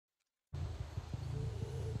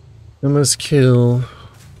I must kill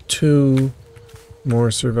 2 more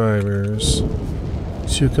survivors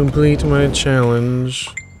to complete my challenge.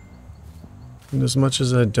 And as much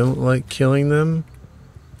as I don't like killing them,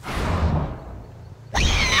 I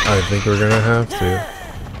think we're gonna have to.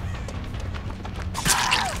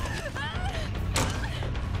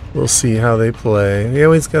 We'll see how they play. We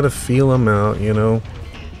always gotta feel them out, you know.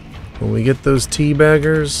 When we get those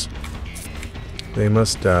teabaggers, they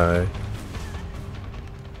must die.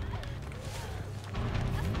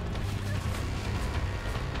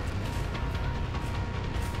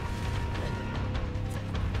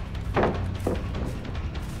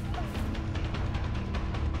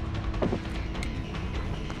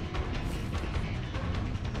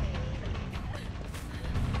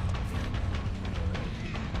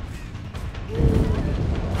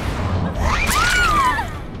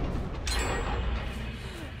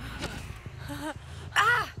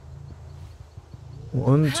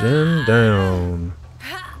 One gen down.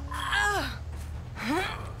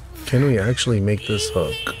 Can we actually make this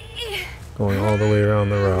hook? Going all the way around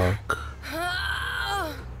the rock.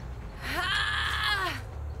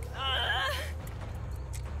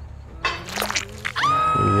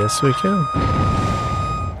 Yes, we can.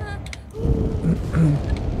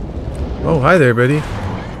 Oh, hi there, buddy.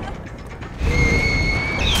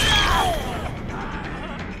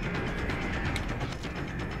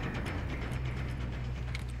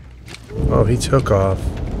 Oh, he took off.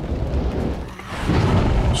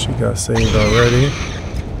 She got saved already.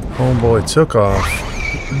 Homeboy took off.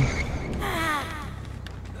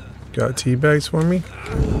 Got tea bags for me?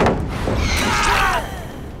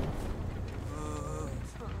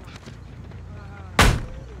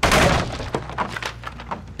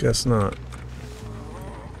 Guess not.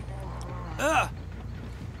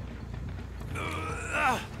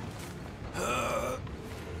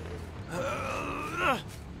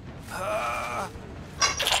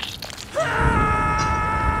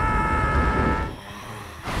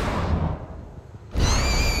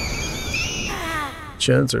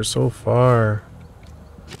 Gens are so far.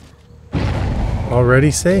 Already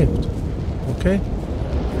saved. Okay.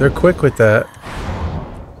 They're quick with that.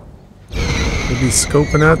 They'd be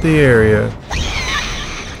scoping out the area.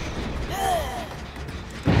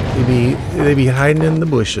 They'd be hiding in the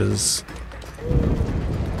bushes.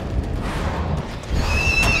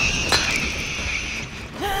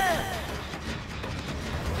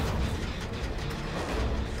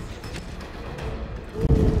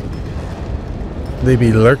 They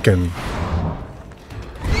be lurking.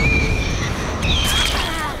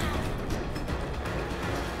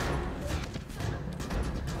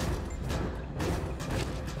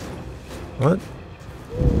 What?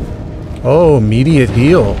 Oh, immediate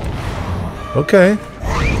heal. Okay.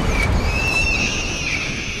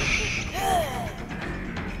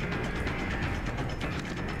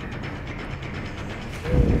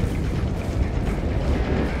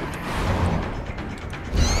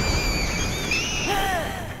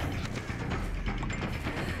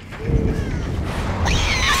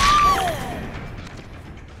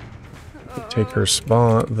 Take her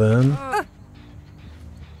spot then.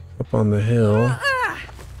 Up on the hill.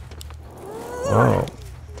 Wow.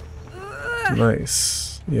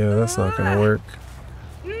 Nice. Yeah, that's not gonna work.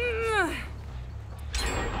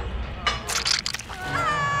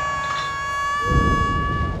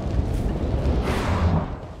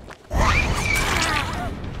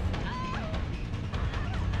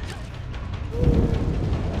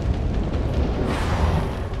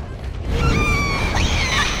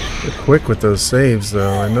 Quick with those saves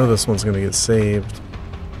though. I know this one's gonna get saved.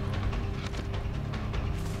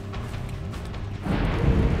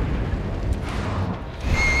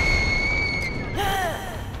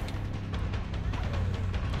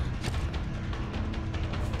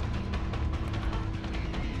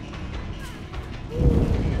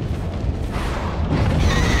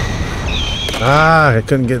 Ah, I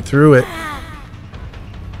couldn't get through it.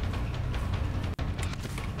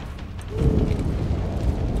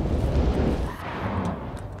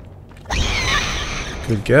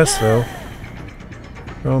 Good guess, though.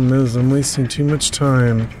 Problem is, I'm wasting too much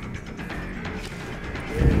time.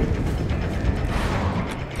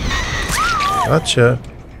 Gotcha.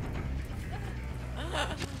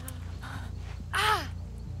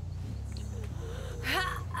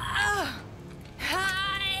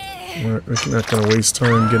 We're not gonna waste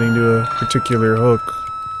time getting to a particular hook.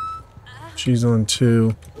 She's on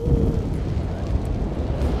 2.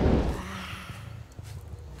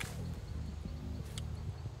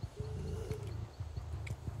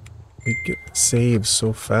 We get saves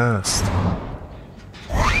so fast.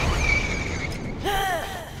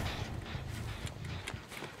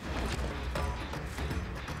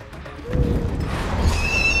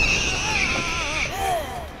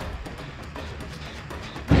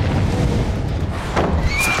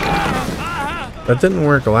 That didn't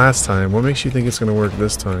work last time. What makes you think it's going to work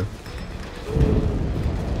this time?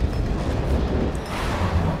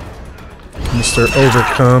 Mr.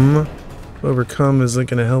 Overcome. Overcome isn't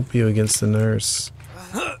going to help you against the nurse.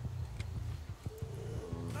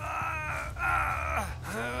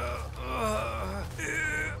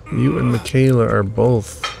 You and Michaela are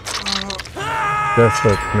both death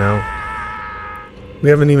hook now. We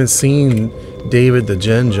haven't even seen David the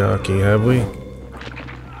Gen Jockey, have we?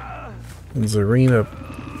 And Zarina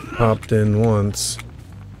popped in once.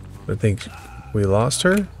 I think we lost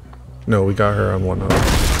her? No, we got her on one up.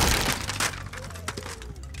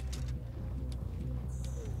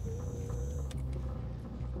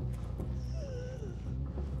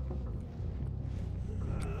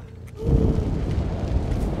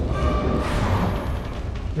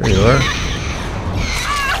 There you are.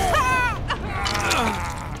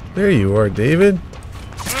 There you are, David.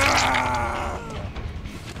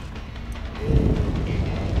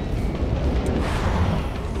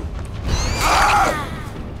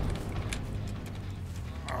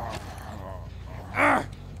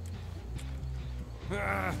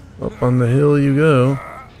 Up on the hill you go.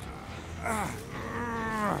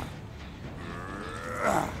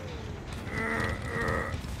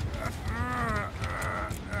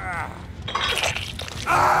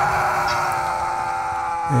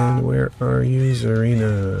 And where are you,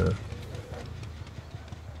 Zarina?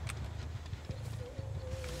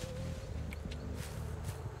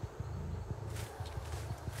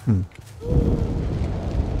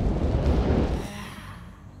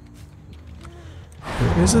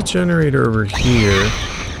 There is a generator over here.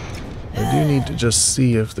 I do need to just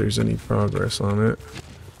see if there's any progress on it.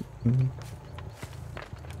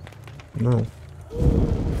 No.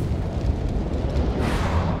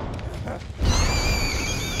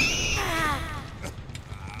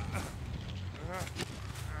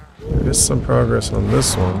 There is some progress on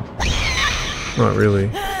this one. Not really,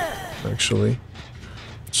 actually.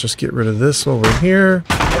 Let's just get rid of this while we're here.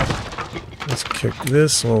 Let's kick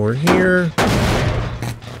this while we're here.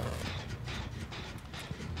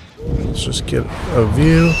 Let's just get a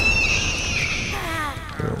view.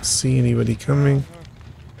 I don't see anybody coming.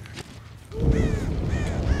 We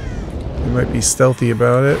might be stealthy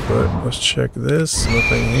about it, but let's check this.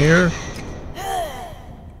 Nothing here.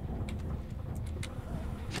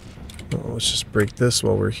 Oh, let's just break this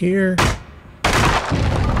while we're here.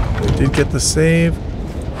 We did get the save.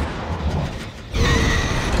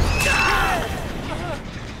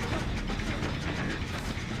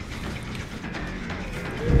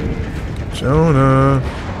 Jonah.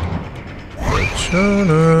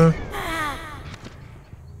 Jonah.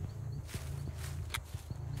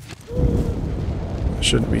 I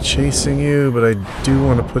shouldn't be chasing you, but I do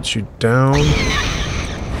want to put you down.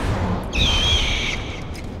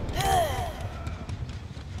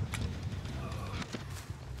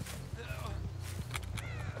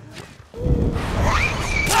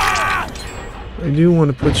 I do want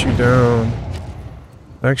to put you down.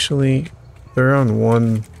 Actually, they're on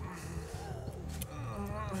one.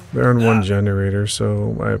 They're on one generator,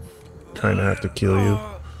 so I kind of have to kill you.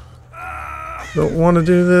 Don't want to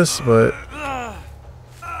do this, but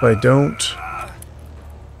if I don't,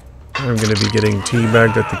 I'm going to be getting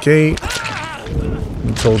teabagged at the gate.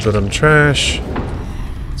 I'm told that I'm trash.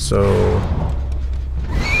 So,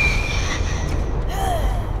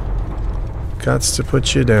 gots to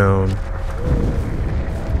put you down.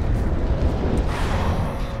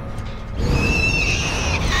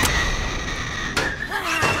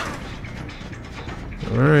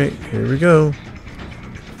 Alright, here we go.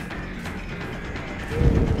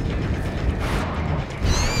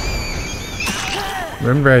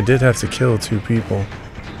 Remember, I did have to kill 2 people.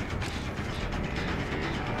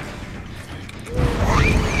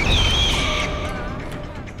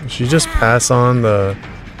 She just pass on the...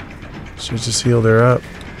 She just healed her up.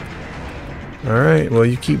 Alright, well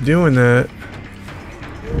you keep doing that.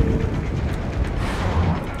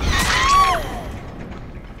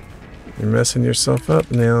 You're messing yourself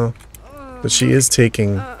up now. But she is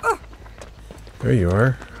taking... There you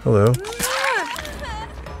are. Hello.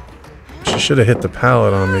 She should have hit the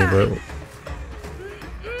pallet on me, but...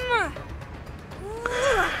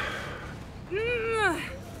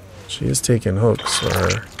 She is taking hooks for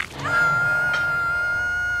her.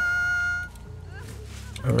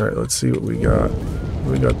 Alright, let's see what we got.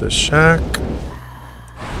 We got the shack.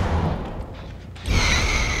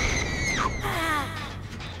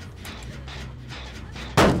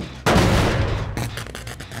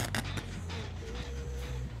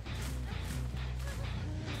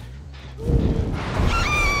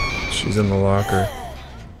 She's in the locker.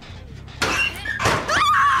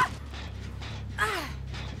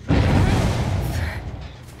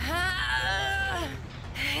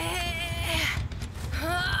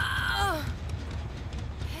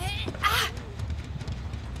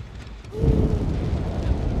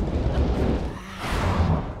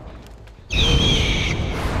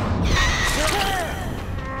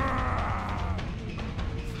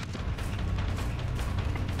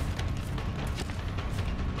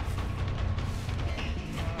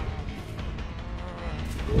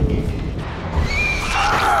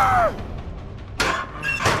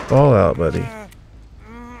 Fall out, buddy.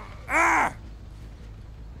 I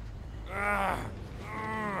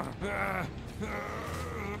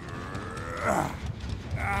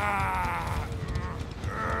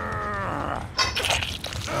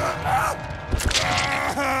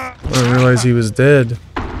didn't realize he was dead,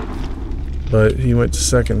 but he went to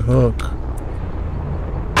second hook.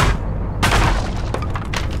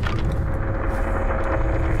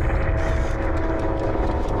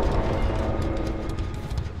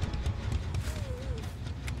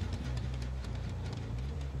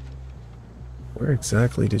 Where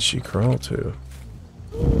exactly did she crawl to?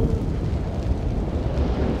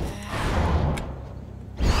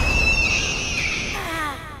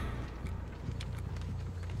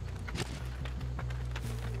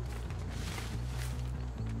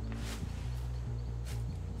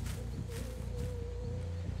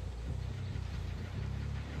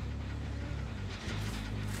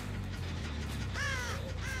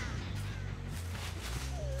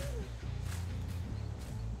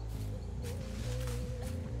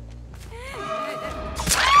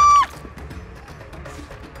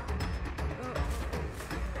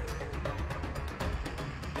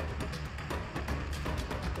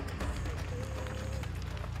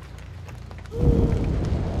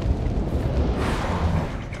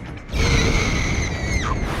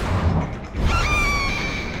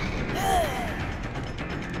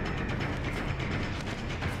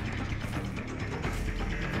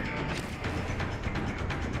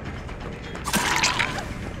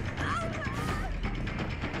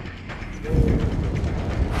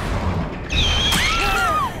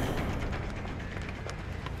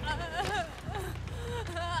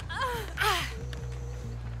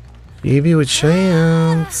 Gave you a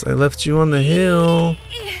chance. I left you on the hill.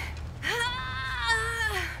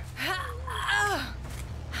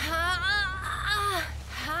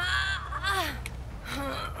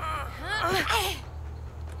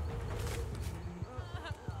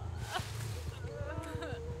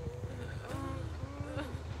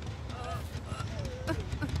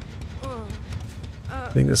 I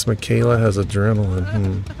think this Michaela has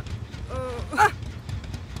adrenaline.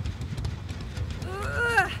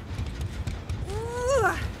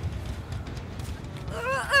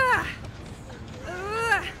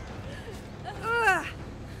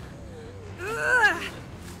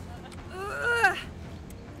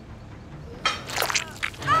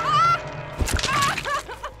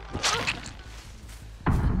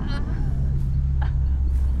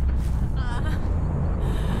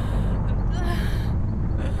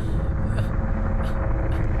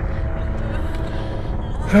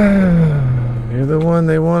 You're the one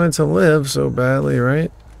they wanted to live so badly, right?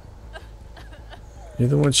 You're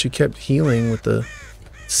the one she kept healing with the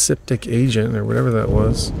septic agent or whatever that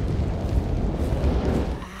was.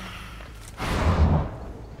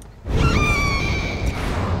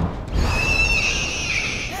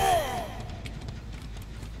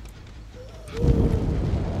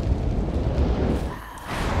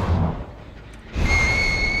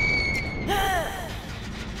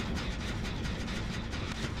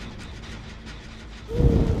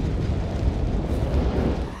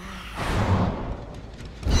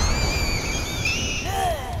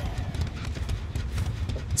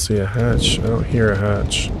 See a hatch. I don't hear a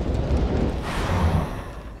hatch.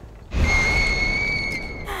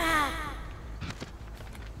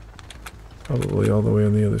 Probably all the way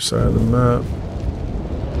on the other side of the map.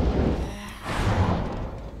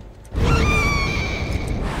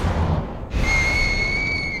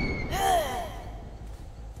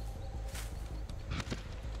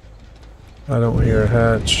 I don't hear a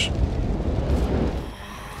hatch.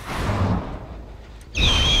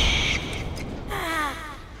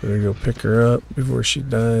 Better go pick her up before she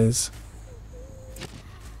dies.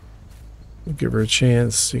 We'll give her a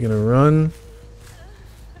chance. You gonna run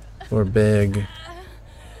or beg?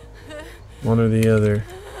 One or the other.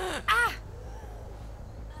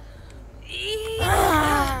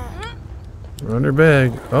 Run or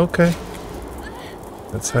beg. Okay.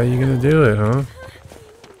 That's how you gonna do it, huh?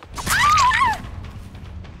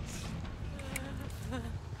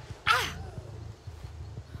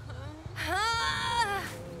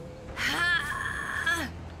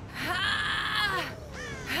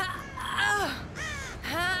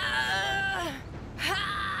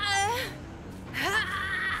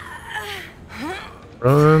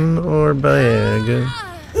 Run or beg.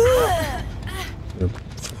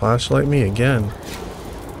 Flashlight me again.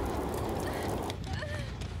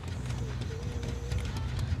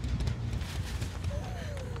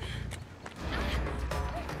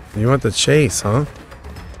 You want the chase, huh?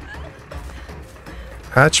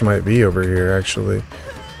 Hatch might be over here, actually.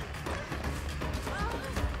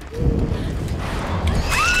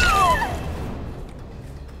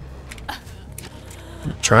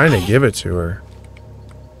 trying to give it to her.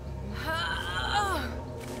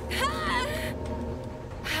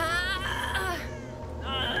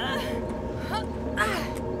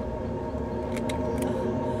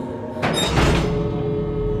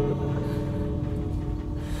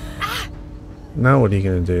 Now what are you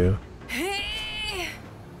gonna do?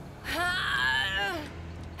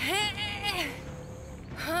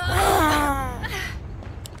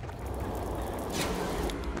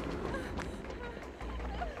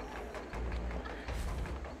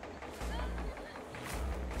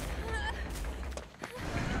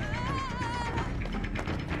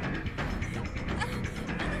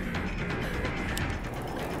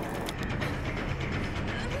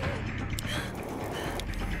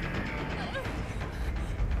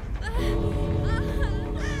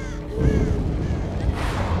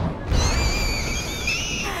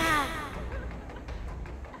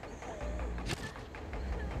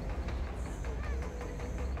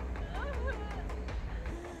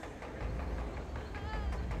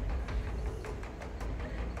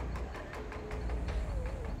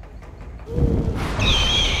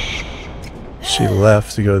 She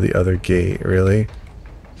left to go to the other gate, really?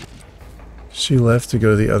 She left to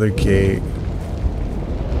go to the other gate.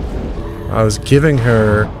 I was giving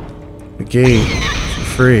her the gate for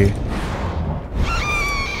free.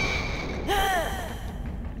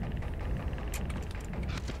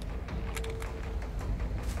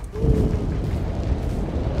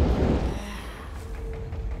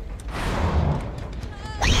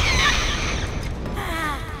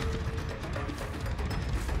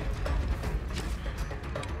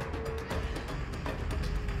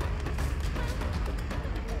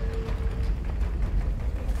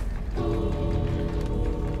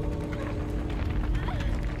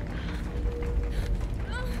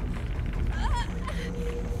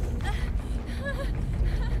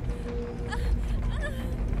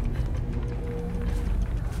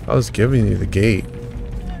 I was giving you the gate.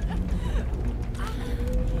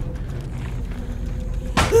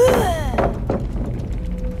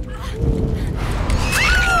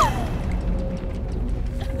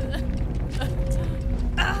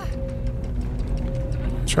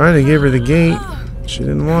 Trying to give her the gate. She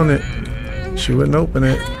didn't want it. She wouldn't open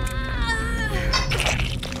it.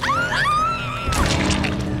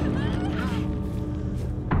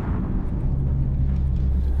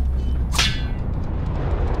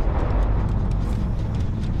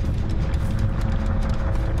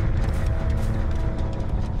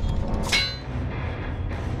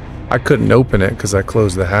 I couldn't open it because I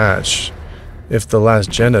closed the hatch. If the last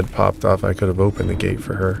gen had popped off, I could have opened the gate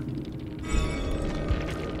for her.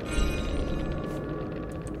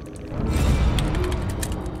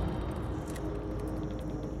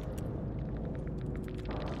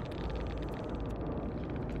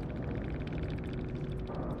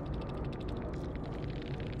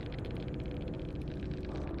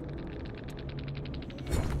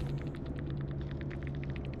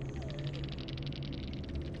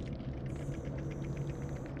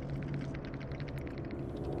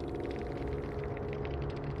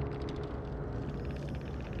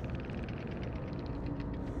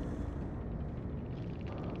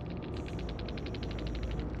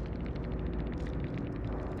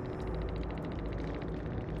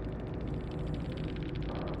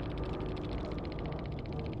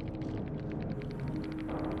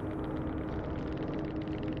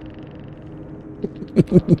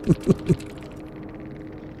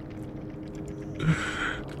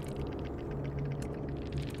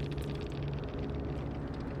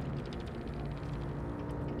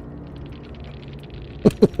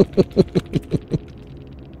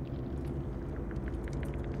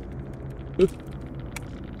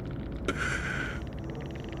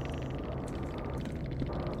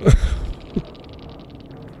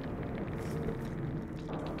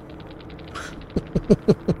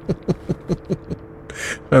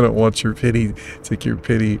 I don't want your pity. Take your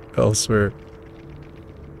pity elsewhere.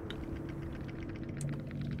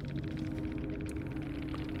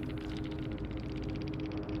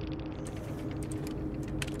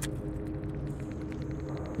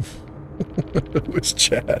 It was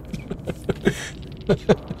Chad.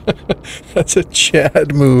 That's a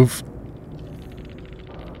Chad move.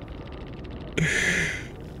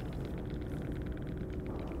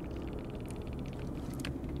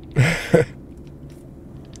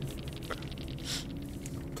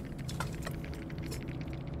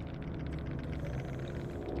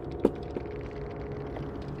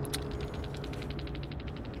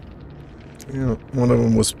 Yeah, one of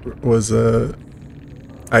them was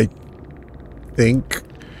I think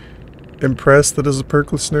impressed that as a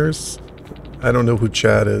perkless nurse. I don't know who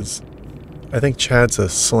Chad is. I think Chad's a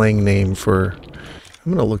slang name for...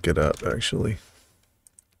 I'm gonna look it up, actually.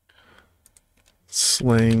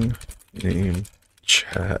 Slang name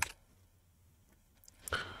Chad.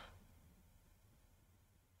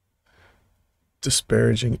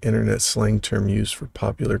 Disparaging internet slang term used for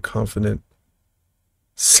popular, confident,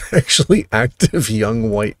 sexually active young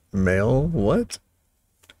white male. What?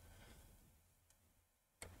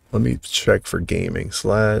 Let me check for gaming.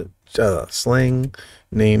 Slang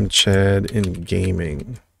name Chad in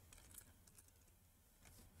gaming.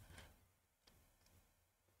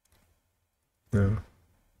 No.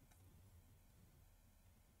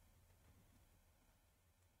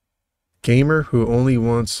 Gamer who only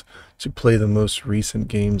wants to play the most recent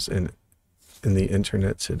games in the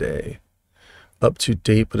internet today. Up to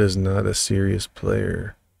date but is not a serious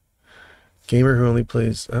player. Gamer who only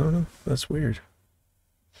plays... I don't know. That's weird.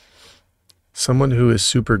 Someone who is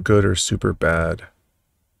super good or super bad.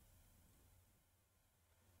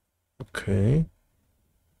 Okay.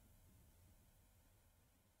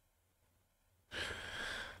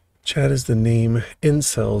 Chad is the name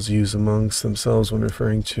incels use amongst themselves when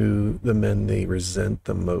referring to the men they resent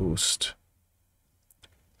the most.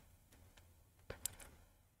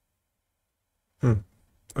 I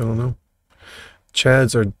don't know.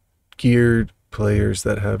 Chads are geared players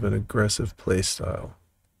that have an aggressive play style.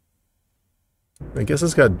 I guess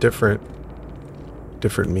it's got different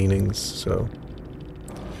meanings, so.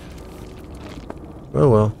 Oh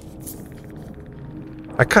well.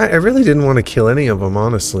 I really didn't want to kill any of them,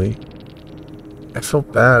 honestly. I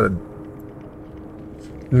felt bad.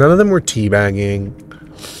 None of them were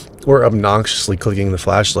teabagging or obnoxiously clicking the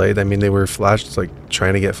flashlight. I mean, they were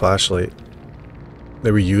trying to get flashlight.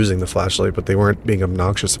 They were using the flashlight, but they weren't being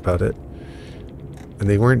obnoxious about it. And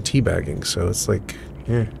they weren't teabagging, so it's like,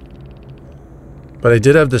 yeah. But I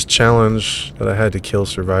did have this challenge that I had to kill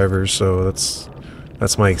survivors, so that's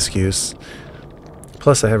my excuse.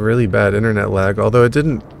 Plus, I have really bad internet lag, although it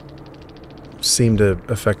didn't seem to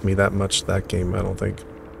affect me that much that game, I don't think.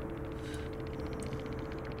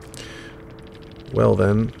 Well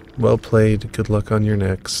then, well played. Good luck on your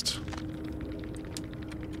next.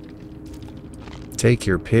 Take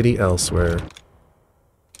your pity elsewhere.